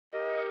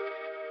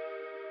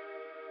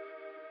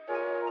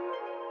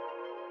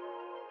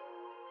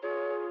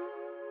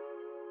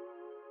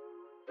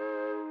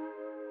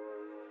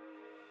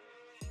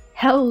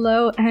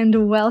Hello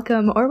and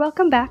welcome, or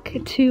welcome back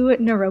to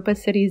Neuropa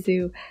City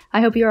Zoo. I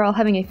hope you are all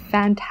having a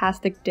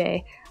fantastic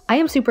day. I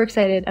am super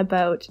excited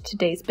about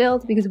today's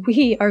build because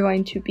we are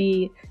going to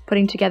be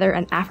putting together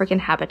an African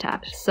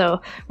habitat. So we're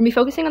going to be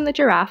focusing on the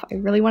giraffe. I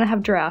really want to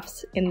have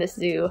giraffes in this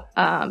zoo.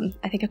 I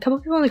think a couple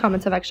of people in the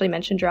comments have actually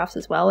mentioned giraffes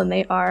as well, and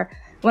they are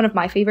one of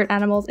my favorite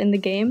animals in the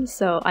game,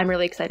 so I'm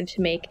really excited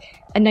to make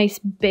a nice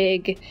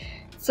big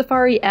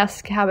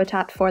safari-esque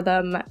habitat for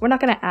them. We're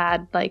not going to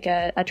add like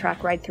a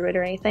track ride through it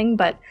or anything,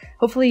 but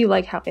hopefully you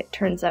like how it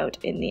turns out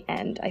in the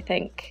end. I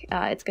think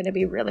it's going to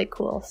be really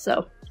cool,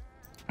 so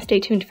stay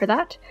tuned for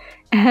that.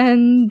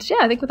 And yeah,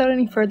 I think without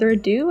any further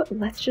ado,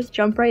 let's just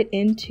jump right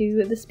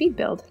into the speed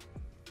build.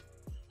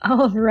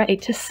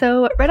 Alright,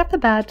 so right off the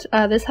bat,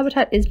 this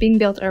habitat is being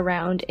built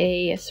around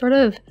a sort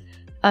of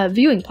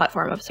viewing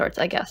platform of sorts,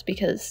 I guess,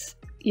 because,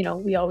 you know,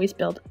 we always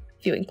build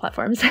viewing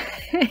platforms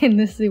in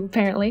this zoo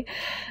apparently.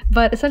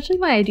 But essentially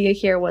my idea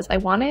here was I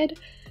wanted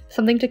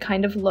something to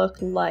kind of look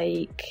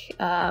like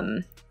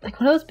one of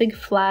those big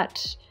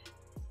flat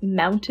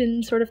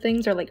mountain sort of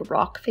things, or like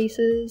rock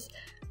faces,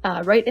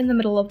 right in the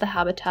middle of the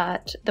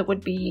habitat that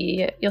would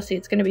be, you'll see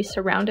it's going to be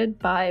surrounded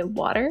by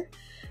water,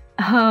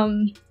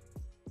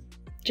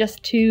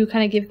 just to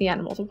kind of give the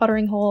animals a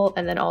watering hole,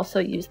 and then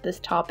also use this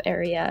top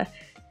area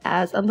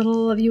as a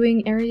little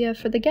viewing area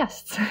for the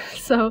guests.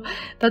 So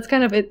that's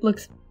kind of, it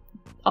looks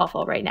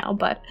awful right now,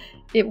 but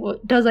it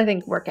does, I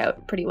think, work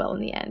out pretty well in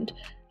the end.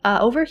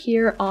 Over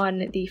here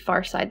on the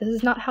far side, this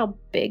is not how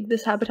big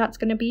this habitat's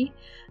going to be.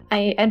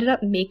 I ended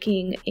up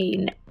making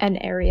an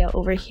area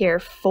over here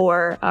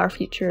for our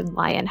future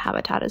lion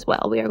habitat as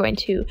well. We are going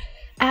to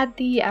add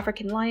the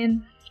African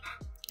lion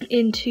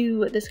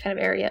into this kind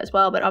of area as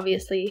well, but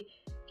obviously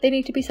they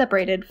need to be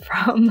separated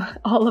from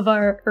all of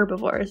our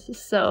herbivores.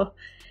 So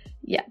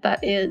yeah,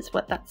 that is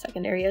what that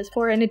second area is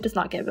for, and it does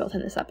not get built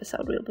in this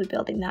episode. We'll be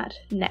building that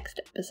next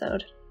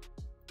episode.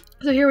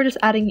 So here we're just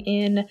adding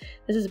in,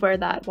 this is where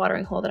that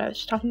watering hole that I was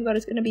just talking about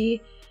is going to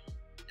be.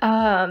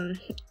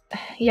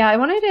 Yeah, I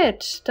wanted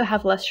it to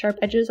have less sharp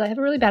edges. I have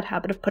a really bad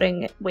habit of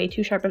putting way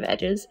too sharp of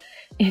edges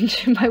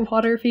into my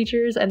water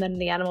features, and then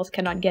the animals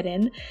cannot get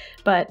in.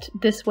 But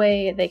this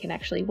way they can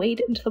actually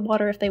wade into the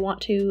water if they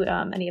want to,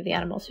 any of the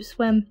animals who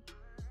swim.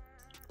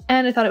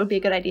 And I thought it would be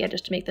a good idea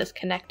just to make this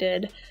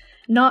connected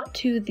not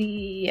to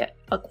the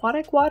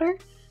aquatic water,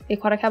 the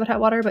aquatic habitat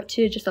water, but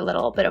to just a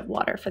little bit of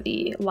water for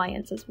the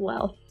lions as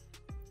well.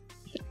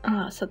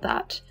 So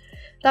that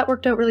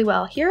worked out really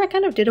well. Here I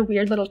kind of did a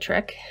weird little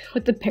trick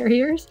with the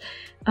barriers,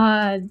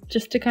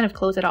 just to kind of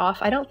close it off.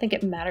 I don't think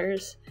it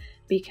matters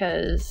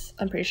because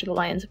I'm pretty sure the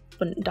lions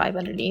wouldn't dive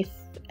underneath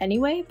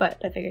anyway,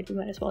 but I figured we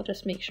might as well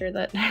just make sure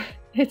that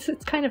it's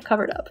kind of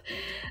covered up.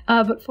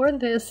 But for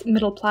this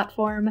middle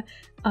platform,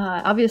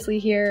 obviously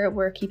here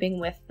we're keeping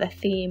with the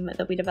theme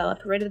that we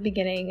developed right at the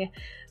beginning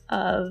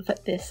of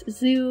this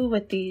zoo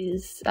with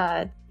these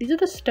are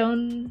the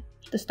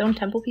stone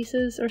temple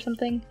pieces or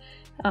something,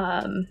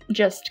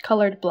 just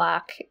colored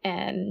black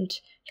and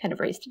kind of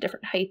raised to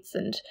different heights.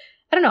 And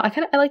I don't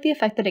know, I like the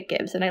effect that it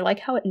gives, and I like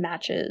how it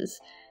matches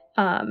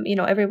you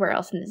know, everywhere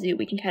else in the zoo.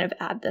 We can kind of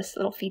add this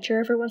little feature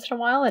every once in a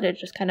while, and it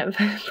just kind of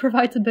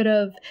provides a bit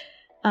of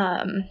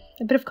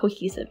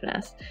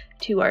cohesiveness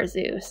to our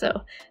zoo.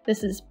 So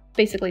this is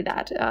basically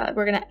that.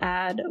 We're going to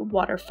add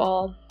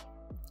waterfall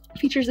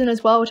features in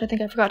as well, which I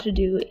think I forgot to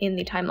do in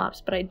the time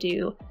lapse, but I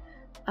do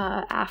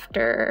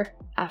after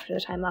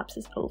the time lapse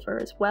is over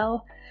as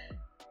well.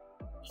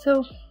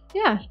 So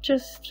yeah,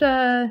 just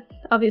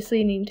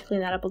obviously need to clean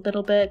that up a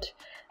little bit,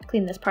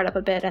 clean this part up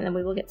a bit, and then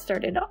we will get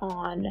started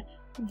on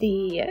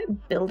the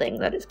building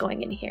that is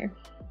going in here.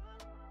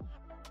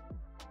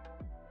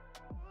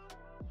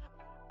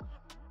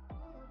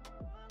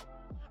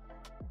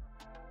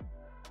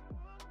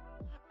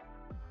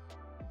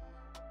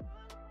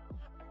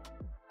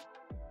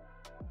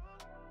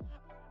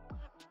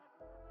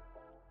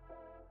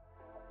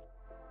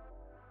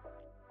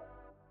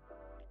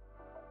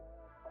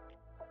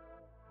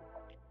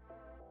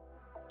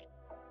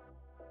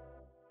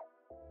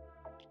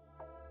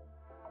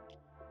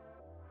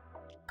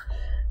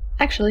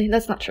 Actually,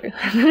 that's not true.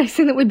 The next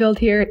thing that we build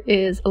here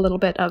is a little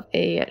bit of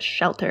a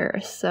shelter.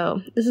 So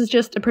this is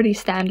just a pretty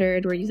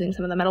standard, we're using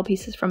some of the metal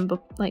pieces from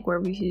like where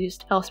we've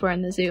used elsewhere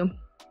in the zoo,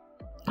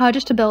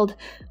 just to build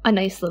a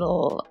nice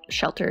little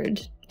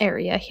sheltered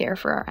area here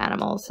for our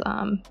animals.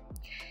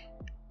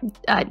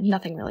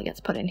 Nothing really gets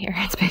put in here.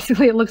 It's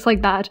basically, it looks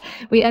like that.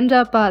 We end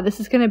up, this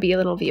is going to be a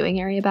little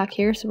viewing area back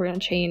here, so we're going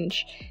to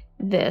change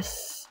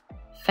this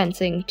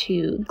fencing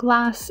to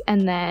glass,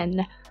 and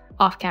then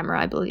off camera,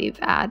 I believe,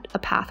 add a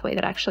pathway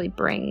that actually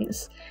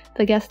brings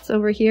the guests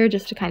over here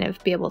just to kind of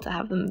be able to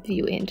have them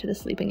view into the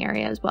sleeping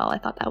area as well. I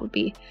thought that would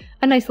be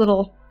a nice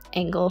little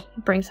angle,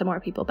 bring some more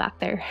people back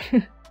there,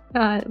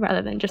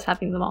 rather than just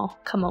having them all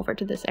come over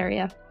to this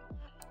area.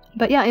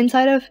 But yeah,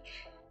 inside of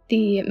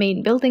the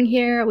main building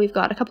here, we've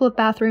got a couple of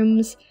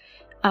bathrooms,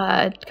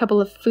 a couple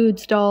of food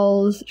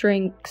stalls,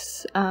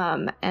 drinks,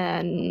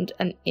 and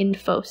an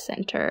info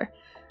center,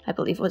 I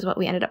believe was what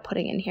we ended up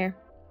putting in here.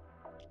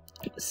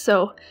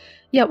 So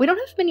yeah, we don't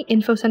have many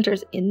info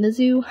centers in the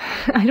zoo.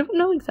 I don't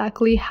know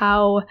exactly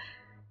how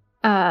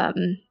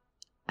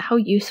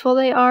useful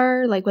they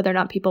are, like whether or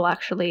not people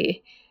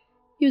actually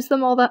use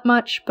them all that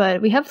much,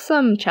 but we have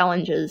some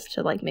challenges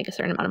to like make a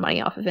certain amount of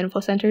money off of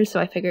info centers, so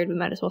I figured we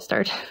might as well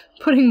start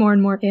putting more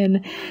and more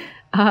in.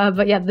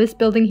 But yeah, this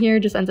building here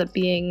just ends up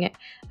being,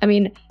 I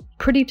mean,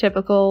 pretty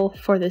typical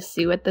for this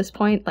zoo at this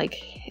point. Like,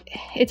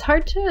 it's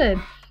hard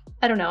to,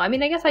 I don't know, I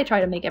mean, I guess I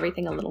try to make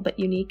everything a little bit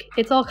unique.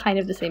 It's all kind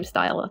of the same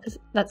style, because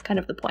that's kind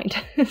of the point.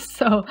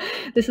 So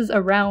this is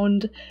a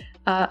round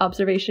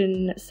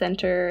observation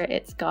center.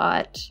 It's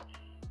got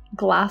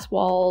glass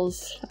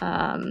walls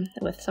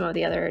with some of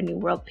the other New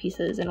World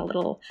pieces, and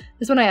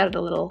this one I added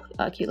a little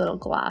cute little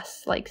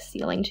glass like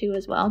ceiling to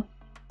as well.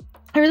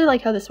 I really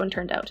like how this one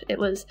turned out. It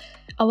was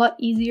a lot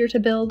easier to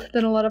build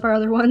than a lot of our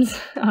other ones.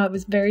 It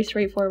was very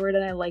straightforward,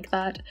 and I like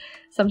that.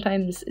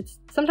 Sometimes it's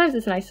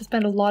nice to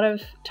spend a lot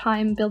of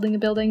time building a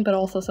building, but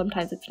also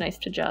sometimes it's nice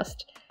to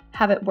just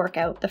have it work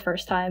out the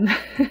first time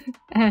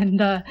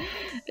and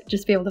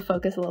just be able to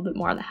focus a little bit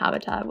more on the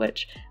habitat,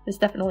 which has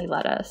definitely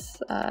let us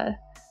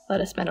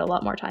spend a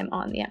lot more time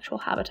on the actual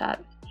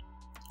habitat.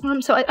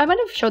 So I might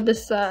have showed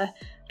this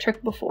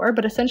trick before,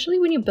 but essentially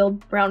when you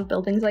build round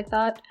buildings like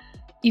that,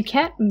 you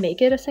can't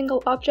make it a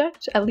single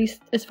object, at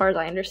least as far as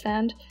I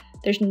understand.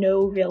 There's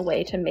no real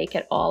way to make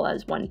it all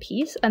as one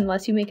piece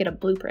unless you make it a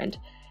blueprint.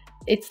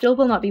 It still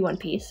will not be one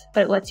piece,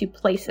 but it lets you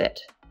place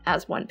it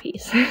as one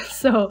piece.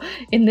 So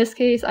in this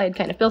case, I had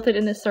kind of built it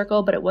in this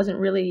circle, but it wasn't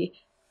really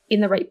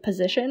in the right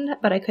position,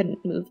 but I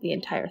couldn't move the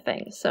entire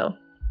thing. So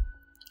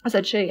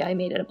essentially I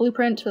made it a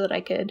blueprint so that I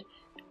could,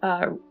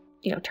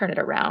 turn it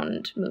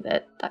around, move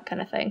it, that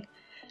kind of thing.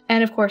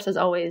 And of course, as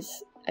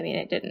always, I mean,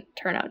 it didn't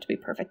turn out to be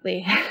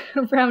perfectly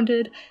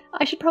rounded.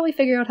 I should probably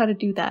figure out how to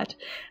do that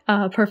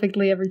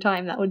perfectly every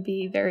time. That would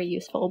be very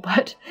useful,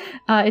 but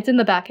it's in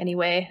the back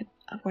anyway.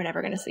 We're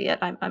never going to see it.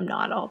 I'm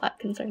not all that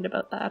concerned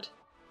about that.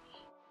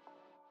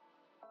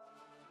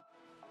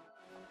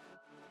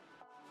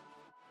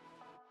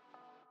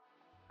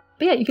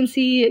 But yeah, you can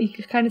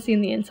kind of see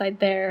in the inside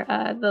there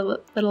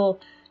the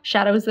little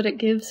shadows that it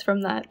gives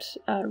from that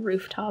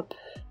rooftop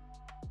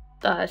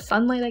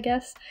sunlight, I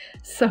guess.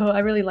 So I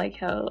really like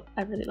how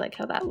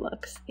that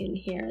looks in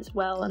here as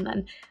well. And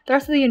then the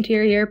rest of the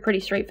interior, pretty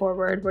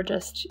straightforward. We're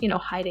just,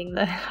 hiding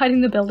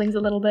the buildings a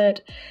little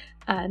bit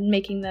and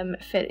making them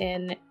fit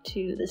in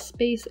to the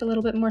space a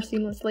little bit more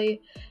seamlessly.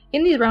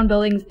 In these round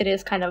buildings, it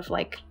is kind of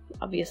like,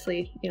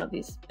 obviously,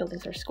 these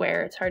buildings are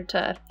square. It's hard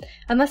to,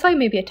 unless I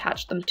maybe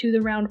attach them to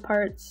the round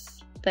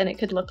parts, then it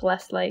could look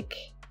less like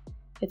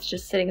it's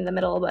just sitting in the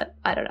middle, but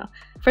I don't know.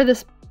 For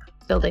this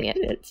building,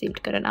 it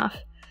seemed good enough.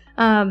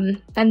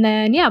 And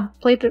then, yeah,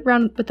 played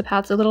around with the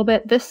paths a little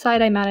bit. This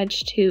side I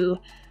managed to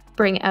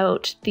bring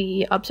out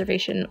the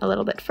observation a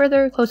little bit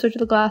further, closer to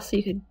the glass, so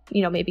you could,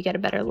 maybe get a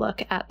better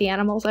look at the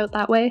animals out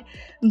that way.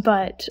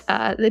 But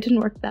it didn't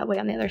work that way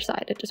on the other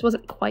side. It just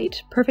wasn't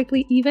quite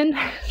perfectly even.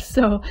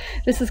 So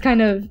this is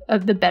kind of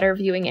the better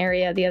viewing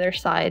area. The other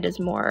side is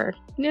more,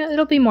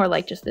 it'll be more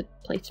like just a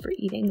place for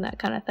eating, that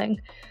kind of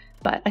thing.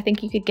 But I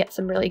think you could get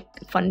some really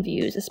fun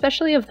views,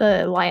 especially of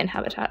the lion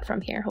habitat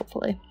from here,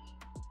 hopefully.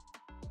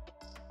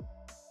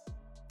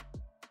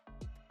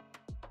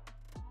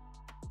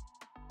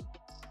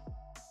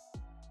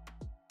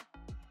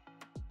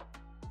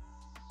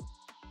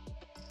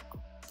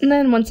 And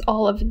then once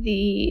all of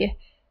the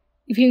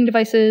viewing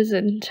devices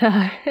and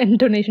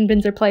donation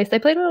bins are placed, I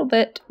played a little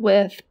bit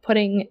with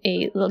putting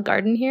a little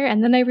garden here,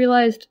 and then I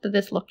realized that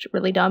this looked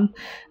really dumb.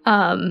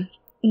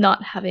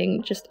 Not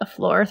having just a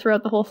floor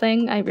throughout the whole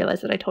thing. I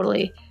realized that I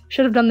totally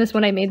should have done this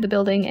when I made the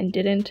building and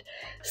didn't.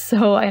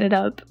 So I ended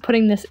up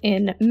putting this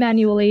in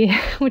manually,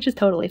 which is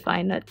totally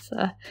fine.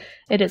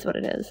 It is what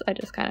it is. I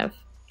just kind of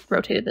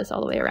rotated this all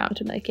the way around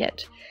to make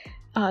it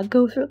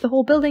go through the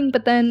whole building,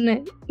 but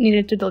then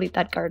needed to delete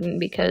that garden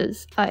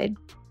because I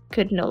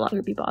could no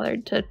longer be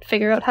bothered to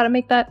figure out how to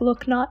make that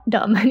look not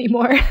dumb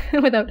anymore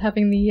without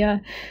having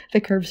the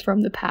curves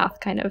from the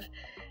path kind of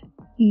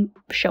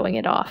showing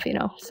it off,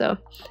 so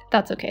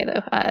that's okay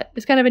though.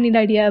 It's kind of a neat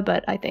idea,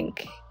 but I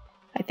think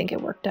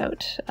it worked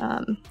out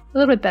a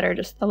little bit better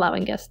just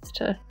allowing guests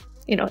to,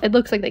 it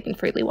looks like they can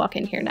freely walk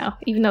in here now,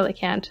 even though they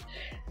can't.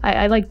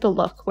 I like the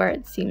look where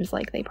it seems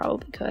like they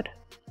probably could.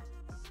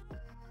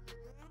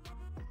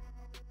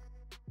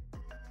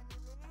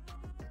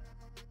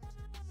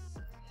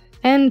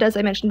 And as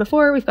I mentioned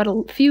before, we've got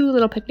a few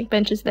little picnic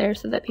benches there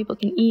so that people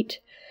can eat,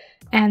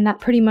 and that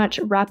pretty much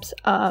wraps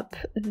up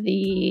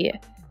the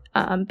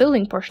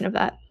building portion of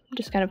that.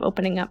 Just kind of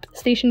opening up the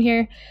station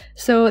here.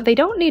 So they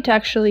don't need to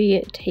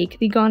actually take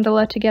the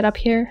gondola to get up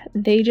here.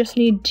 They just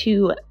need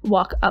to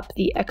walk up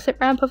the exit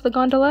ramp of the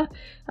gondola,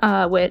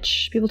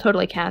 which people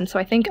totally can. So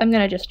I think I'm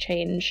going to just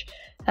change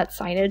that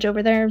signage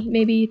over there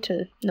maybe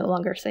to no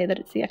longer say that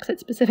it's the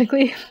exit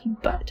specifically,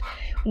 but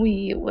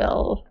we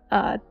will,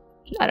 I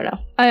don't know.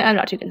 I'm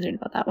not too concerned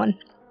about that one.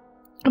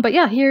 But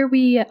yeah, here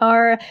we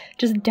are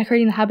just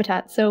decorating the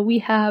habitat. So we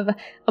have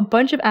a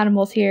bunch of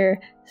animals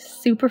here,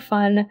 super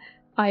fun.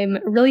 I'm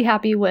really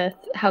happy with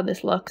how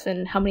this looks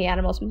and how many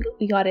animals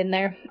we got in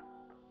there.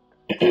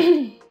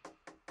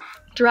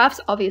 Giraffes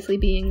obviously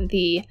being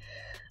the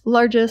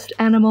largest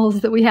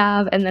animals that we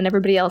have, and then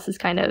everybody else is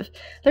kind of,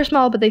 they're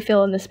small, but they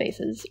fill in the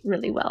spaces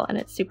really well, and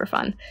it's super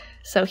fun.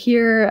 So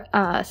here,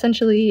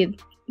 essentially,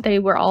 they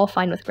were all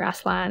fine with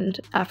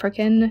grassland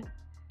African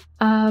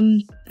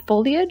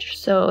foliage,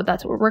 so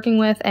that's what we're working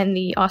with, and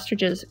the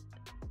ostriches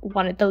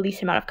wanted the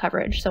least amount of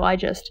coverage, so I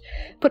just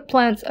put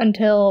plants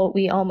until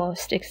we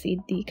almost exceed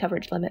the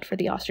coverage limit for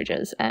the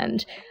ostriches,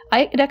 and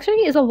it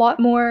actually is a lot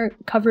more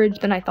coverage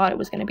than I thought it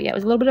was going to be. I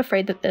was a little bit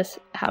afraid that this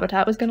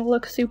habitat was going to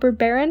look super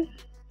barren,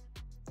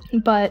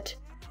 but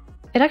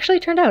it actually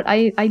turned out.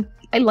 I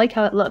like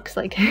how it looks.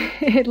 Like,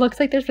 it looks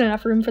like there's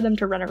enough room for them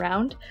to run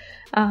around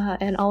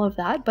and all of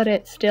that, but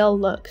it still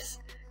looks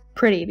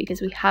pretty because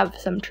we have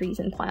some trees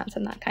and plants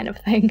and that kind of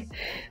thing.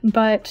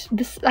 But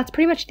that's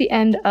pretty much the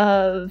end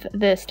of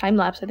this time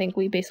lapse. I think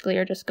we basically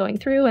are just going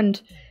through and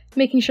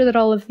making sure that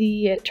all of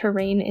the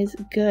terrain is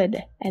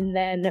good, and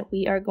then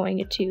we are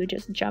going to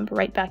just jump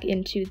right back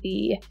into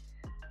the...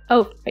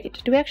 Oh,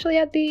 wait, do we actually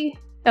add the...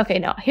 Okay,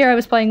 no, here I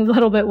was playing a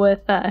little bit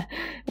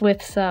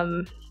with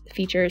some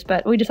features,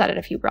 but we just added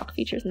a few rock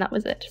features and that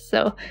was it.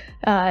 So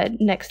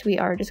next we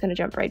are just going to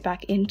jump right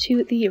back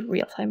into the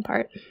real-time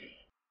part.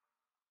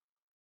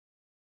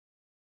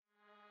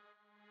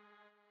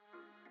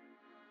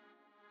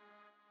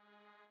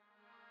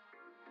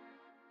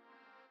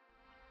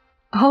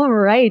 All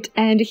right,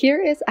 and here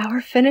is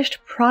our finished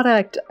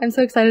product. I'm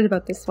so excited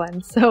about this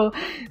one. So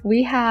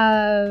we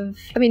have,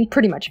 I mean,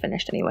 pretty much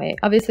finished anyway.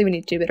 Obviously we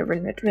need to do a bit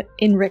of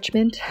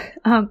enrichment,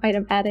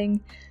 item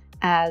adding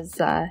as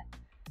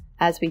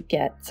we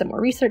get some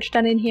more research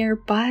done in here,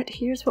 but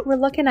here's what we're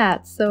looking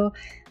at. So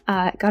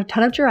got a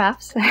ton of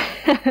giraffes.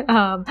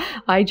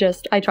 I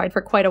tried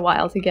for quite a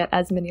while to get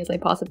as many as I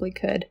possibly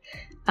could.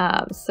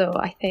 So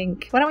I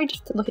think, why don't we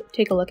just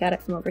take a look at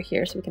it from over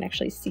here so we can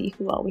actually see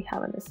who all we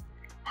have in this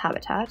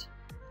habitat.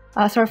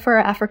 So for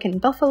our African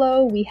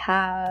buffalo, we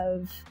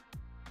have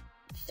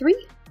 3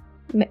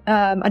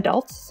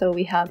 adults. So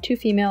we have 2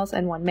 females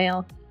and 1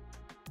 male.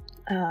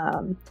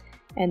 And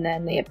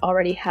then they have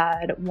already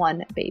had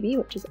 1 baby,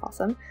 which is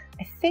awesome.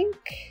 I think,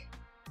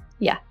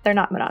 yeah, they're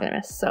not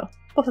monogamous. So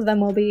both of them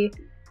will be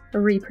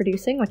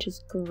reproducing, which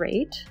is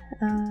great.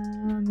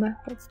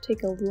 Let's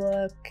take a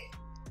look.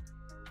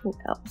 Who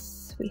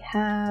else? We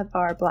have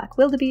our black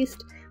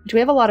wildebeest, which we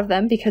have a lot of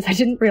them because I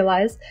didn't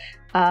realize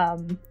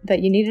that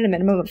you needed a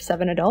minimum of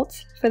 7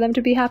 adults for them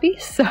to be happy.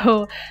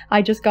 So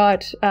I just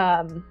got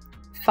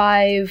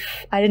 5.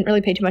 I didn't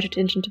really pay too much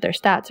attention to their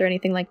stats or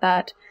anything like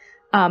that.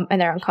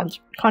 And they're on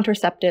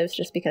contraceptives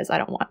just because I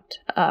don't want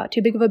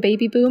too big of a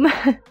baby boom.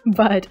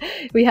 But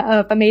we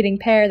have a mating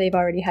pair. They've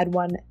already had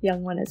 1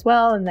 young one as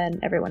well, and then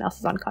everyone else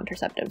is on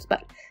contraceptives.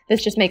 But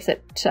this just makes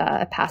it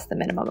past the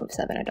minimum of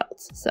 7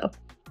 adults. So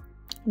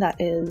that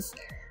is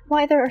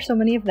why there are so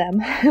many of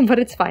them, but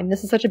it's fine.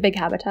 This is such a big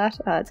habitat.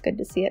 It's good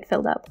to see it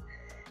filled up.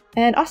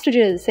 And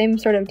ostriches, same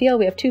sort of deal.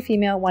 We have 2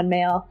 female, 1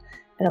 male,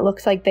 and it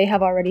looks like they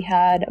have already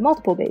had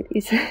multiple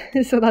babies.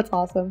 So that's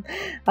awesome.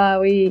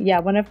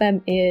 One of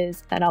them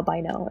is an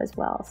albino as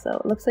well. So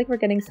it looks like we're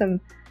getting some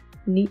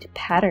neat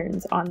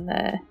patterns on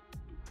the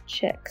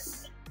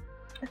chicks.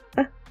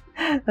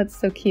 That's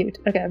so cute.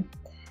 Okay.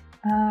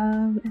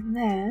 And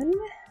then,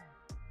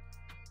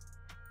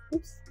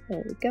 oops,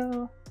 there we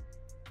go.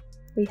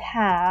 We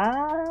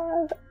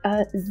have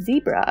a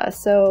zebra.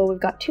 So we've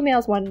got 2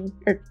 males, 1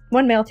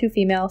 male, 2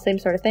 female, same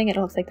sort of thing. It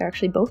looks like they're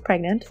actually both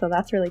pregnant, so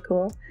that's really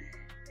cool.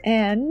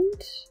 And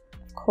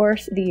of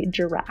course the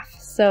giraffe.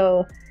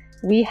 So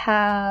we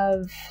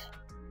have,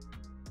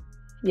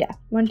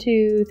 1,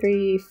 2,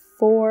 3,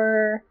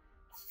 4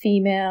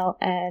 female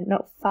and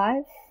no,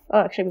 5. Oh,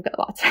 actually we've got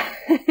lots.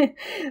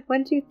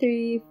 1, 2,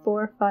 3,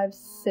 4, 5,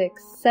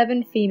 6,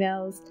 7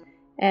 females.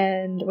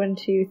 And 1,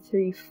 2,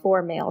 3,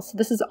 4 males. So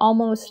this is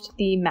almost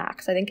the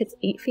max. I think it's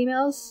 8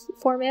 females,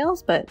 4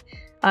 males, but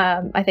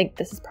I think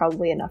this is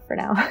probably enough for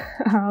now.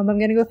 I'm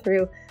gonna go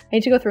through, I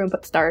need to go through and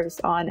put stars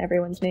on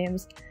everyone's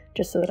names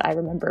just so that I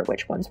remember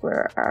which ones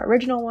were our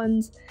original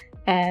ones,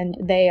 and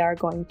they are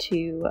going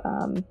to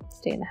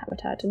stay in the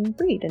habitat and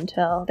breed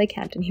until they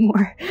can't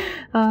anymore.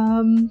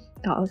 Oh,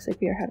 it looks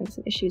like we are having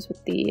some issues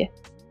with the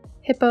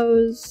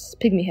hippos.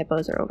 Pygmy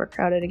hippos are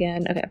overcrowded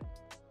again. Okay.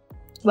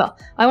 Well,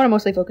 I want to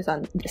mostly focus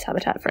on this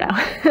habitat for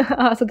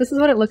now. So this is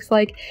what it looks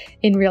like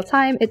in real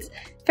time. It's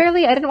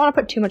fairly, I didn't want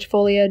to put too much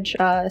foliage.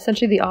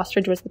 Essentially the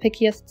ostrich was the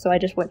pickiest, so I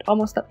just went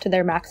almost up to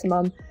their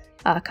maximum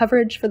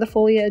coverage for the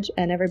foliage,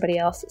 and everybody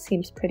else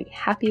seems pretty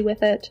happy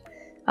with it.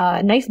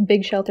 Nice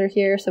big shelter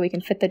here so we can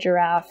fit the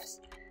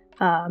giraffes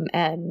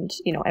and,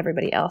 you know,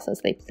 everybody else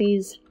as they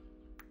please.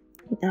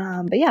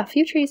 But yeah, a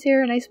few trees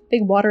here, a nice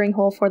big watering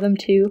hole for them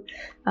too.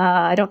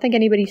 I don't think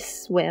anybody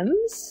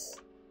swims.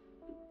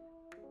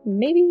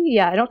 Maybe,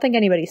 yeah, I don't think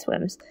anybody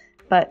swims,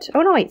 but,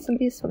 oh no, wait,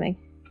 somebody's swimming.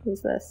 Who's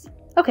this?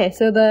 Okay,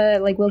 so the,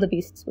 like,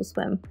 wildebeests will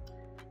swim.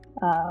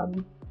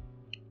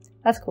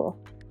 That's cool.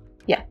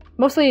 Yeah,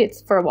 mostly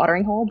it's for a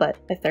watering hole, but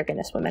if they're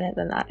gonna swim in it,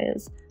 then that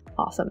is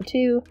awesome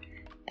too.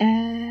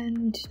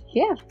 And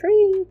yeah,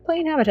 pretty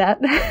plain habitat.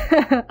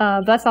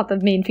 That's not the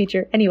main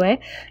feature anyway.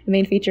 The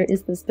main feature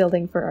is this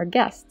building for our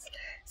guests.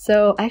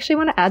 So I actually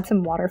want to add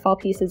some waterfall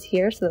pieces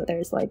here so that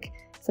there's like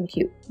some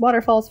cute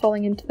waterfalls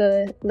falling into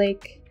the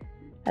lake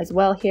as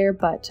well here.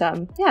 But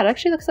yeah, it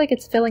actually looks like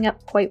it's filling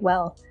up quite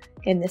well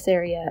in this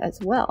area as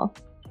well.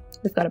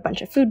 We've got a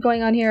bunch of food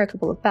going on here, a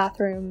couple of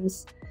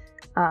bathrooms,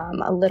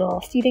 a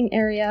little seating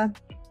area,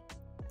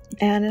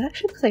 and it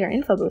actually looks like our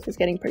info booth is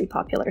getting pretty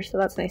popular, so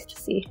that's nice to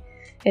see.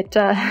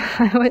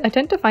 I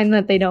tend to find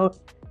that they don't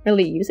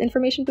really use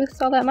information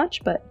booths all that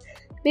much, but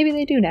maybe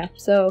they do now,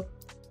 so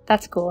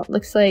that's cool. It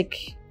looks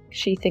like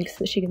she thinks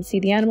that she can see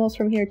the animals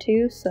from here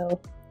too, so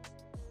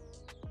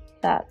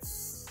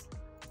that's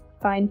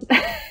fine.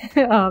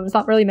 It's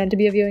not really meant to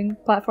be a viewing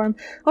platform.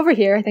 Over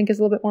here, I think is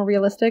a little bit more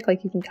realistic,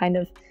 like you can kind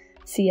of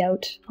see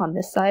out on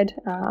this side.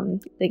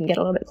 They can get a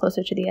little bit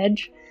closer to the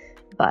edge,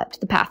 but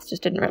the path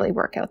just didn't really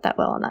work out that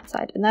well on that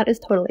side, and that is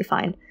totally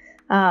fine.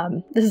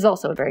 This is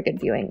also a very good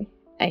viewing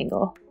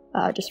angle,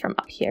 just from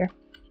up here.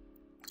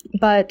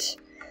 But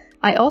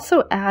I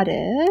also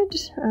added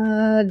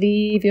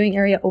the viewing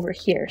area over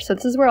here. So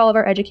this is where all of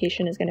our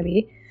education is going to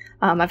be.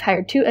 I've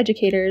hired 2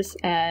 educators,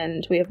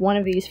 and we have one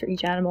of these for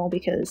each animal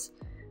because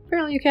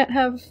apparently you can't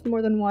have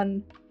more than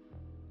one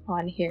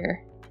on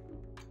here.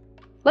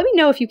 Let me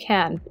know if you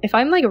can. If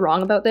I'm like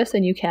wrong about this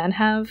and you can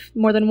have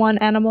more than one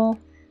animal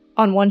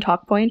on one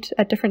talk point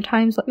at different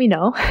times, let me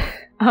know.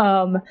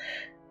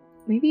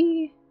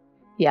 Maybe,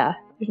 yeah,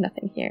 there's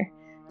nothing here.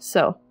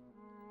 So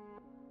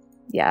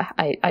yeah,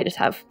 I just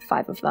have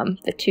 5 of them.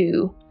 The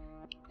 2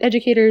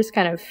 educators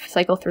kind of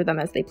cycle through them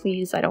as they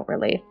please. I don't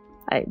really,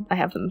 I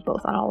have them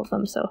both on all of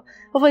them, so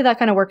hopefully that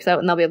kind of works out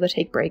and they'll be able to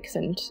take breaks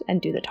and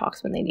do the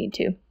talks when they need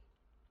to.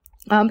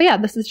 But yeah,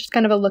 this is just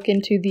kind of a look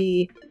into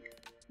the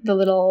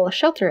little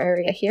shelter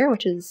area here,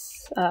 which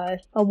is a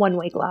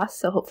one-way glass,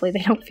 so hopefully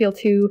they don't feel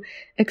too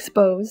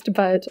exposed,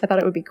 but I thought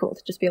it would be cool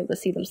to just be able to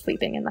see them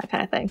sleeping and that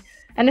kind of thing.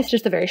 And it's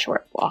just a very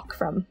short walk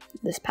from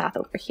this path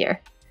over here.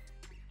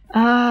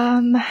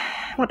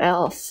 What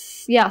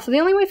else? Yeah, so the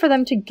only way for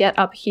them to get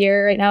up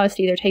here right now is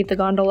to either take the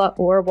gondola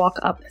or walk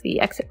up the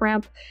exit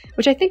ramp,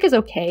 which I think is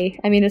okay.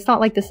 I mean, it's not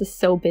like this is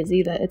so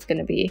busy that it's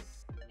going to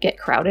get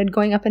crowded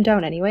going up and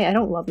down anyway. I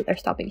don't love that they're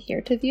stopping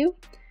here to view.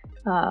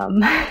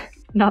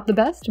 Not the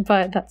best,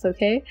 but that's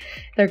okay.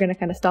 They're going to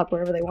kind of stop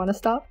wherever they want to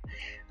stop.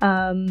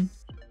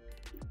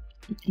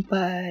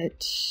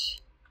 But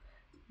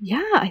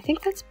yeah, I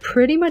think that's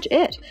pretty much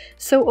it.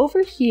 So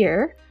over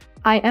here,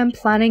 I am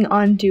planning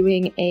on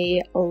doing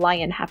a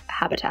lion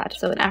habitat,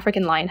 so an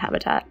African lion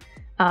habitat.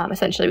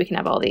 Essentially, we can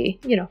have all the,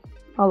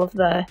 all of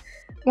the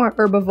more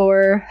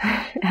herbivore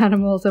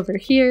animals over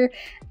here,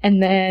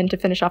 and then to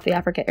finish off the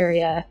Africa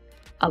area,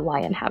 a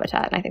lion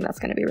habitat. And I think that's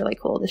going to be really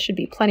cool. This should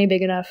be plenty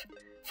big enough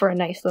for a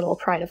nice little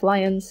pride of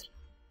lions.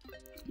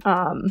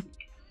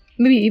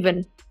 Maybe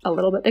even a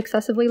little bit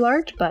excessively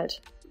large, but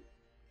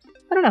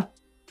I don't know.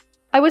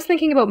 I was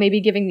thinking about maybe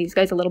giving these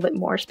guys a little bit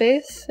more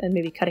space and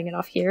maybe cutting it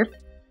off here.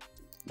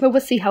 But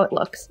we'll see how it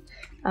looks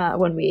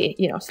when we,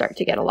 start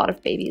to get a lot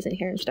of babies in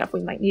here and stuff.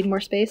 We might need more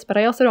space, but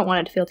I also don't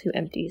want it to feel too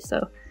empty.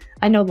 So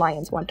I know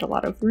lions want a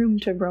lot of room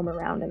to roam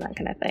around and that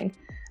kind of thing.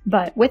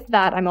 But with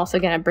that, I'm also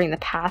going to bring the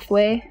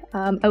pathway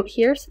out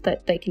here so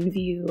that they can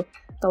view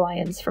the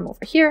lions from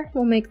over here.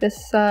 We'll make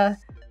this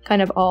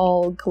kind of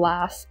all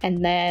glass,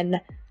 and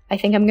then I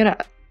think I'm going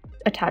to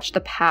attach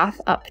the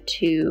path up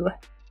to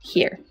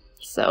here.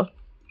 So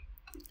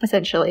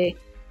essentially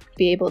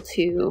be able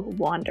to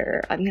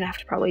wander. I'm gonna have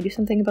to probably do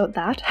something about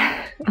that.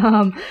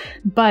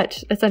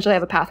 But essentially I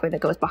have a pathway that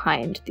goes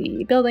behind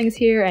the buildings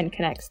here and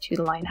connects to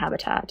the lion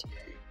habitat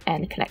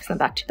and connects them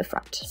back to the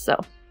front. So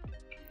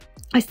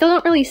I still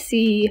don't really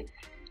see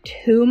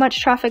too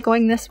much traffic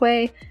going this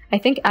way. I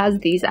think as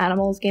these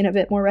animals gain a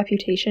bit more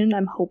reputation,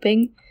 I'm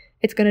hoping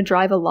it's going to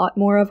drive a lot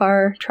more of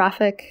our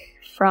traffic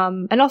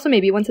from, and also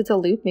maybe once it's a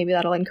loop, maybe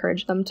that'll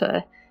encourage them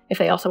to, if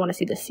they also want to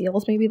see the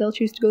seals, maybe they'll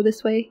choose to go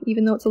this way,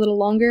 even though it's a little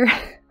longer.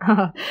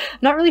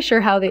 Not really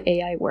sure how the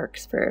AI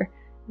works for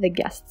the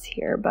guests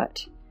here,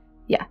 but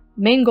yeah,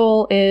 main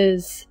goal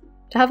is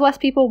to have less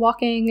people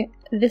walking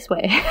this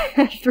way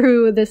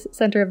through this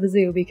center of the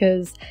zoo,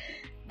 because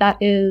that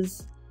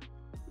is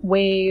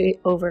way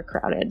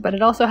overcrowded, but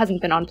it also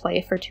hasn't been on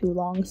play for too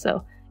long,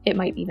 so it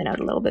might even out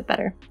a little bit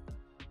better.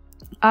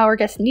 Our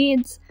guest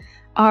needs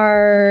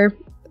are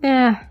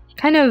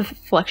kind of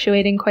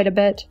fluctuating quite a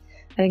bit.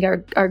 I think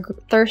our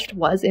thirst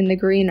was in the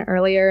green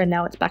earlier, and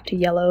now it's back to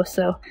yellow.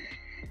 So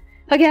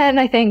again,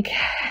 I think,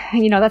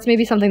 that's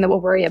maybe something that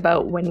we'll worry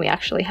about when we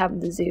actually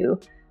have the zoo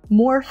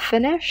more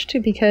finished,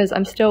 because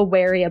I'm still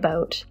wary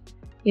about,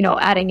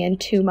 adding in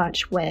too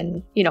much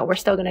when, we're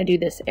still going to do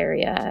this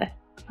area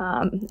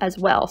as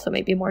well. So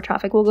maybe more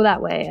traffic will go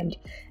that way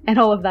and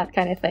all of that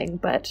kind of thing.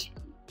 But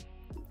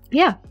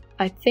yeah,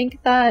 I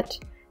think that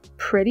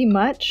pretty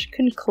much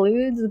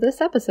concludes this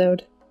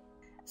episode.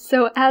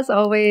 So as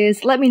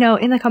always, let me know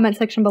in the comment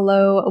section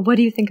below, what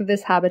do you think of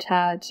this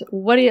habitat?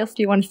 What else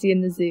do you want to see in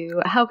the zoo?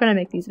 How can I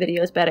make these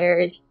videos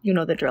better? You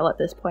know the drill at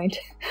this point.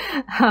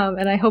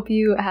 And I hope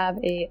you have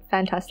a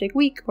fantastic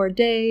week or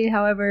day,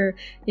 however,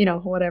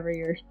 whatever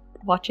you're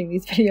watching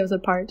these videos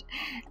apart.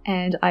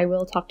 And I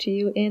will talk to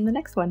you in the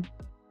next one.